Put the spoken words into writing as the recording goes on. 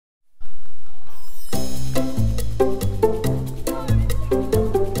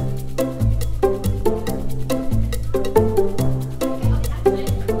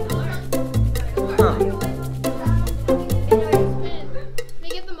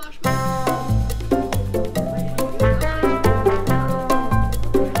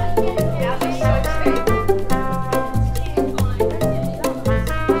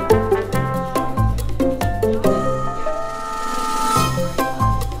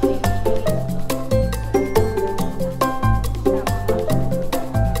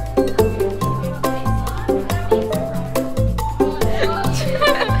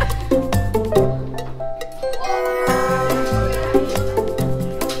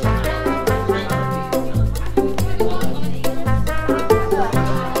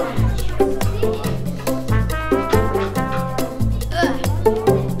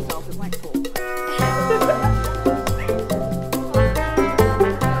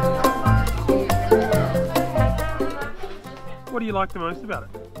do you like the most about it?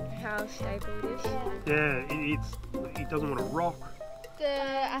 How stable it is. Yeah, it doesn't want to rock.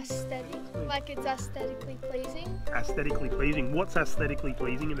 The aesthetic, like it's aesthetically pleasing. Aesthetically pleasing. What's aesthetically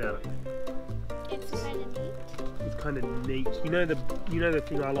pleasing about it? It's kind of neat. It's kind of neat. You know the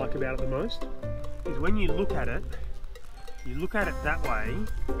thing I like about it the most is when you look at it that way,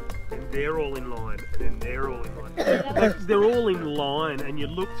 and they're all in line, and then they're all in line. They're all in line, and you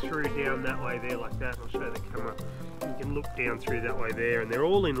look through down that way there like that. I'll show the camera. You can look down through that way there, and they're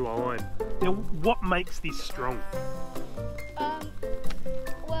all in line. Now, what makes this strong?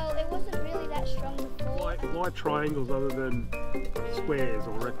 Well, it wasn't really that strong before. Why triangles other than squares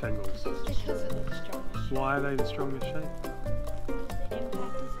or rectangles? Because it looks strong. Why are they the strongest shape? The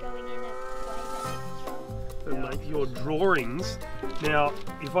impact is going in a way that makes it strong. And like your drawings. Now,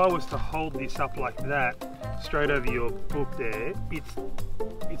 if I was to hold this up like that, straight over your book there,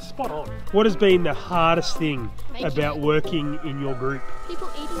 it's spot on. What has been the hardest thing about working in your group? People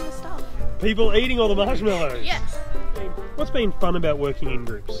eating the stuff. People eating all the marshmallows? Yes. What's been fun about working in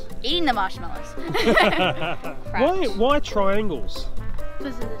groups? Eating the marshmallows. Why triangles?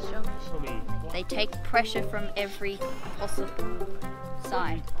 Because of the strongest. I mean, They take pressure from every possible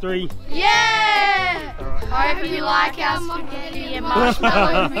side. 3. Yeah! Alright. Hope you like our spaghetti and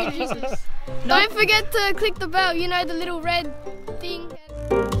marshmallow videos. Don't forget to click the bell, you know, the little red thing.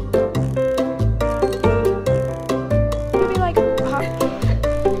 You'll be like,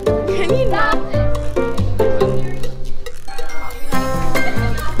 can you not?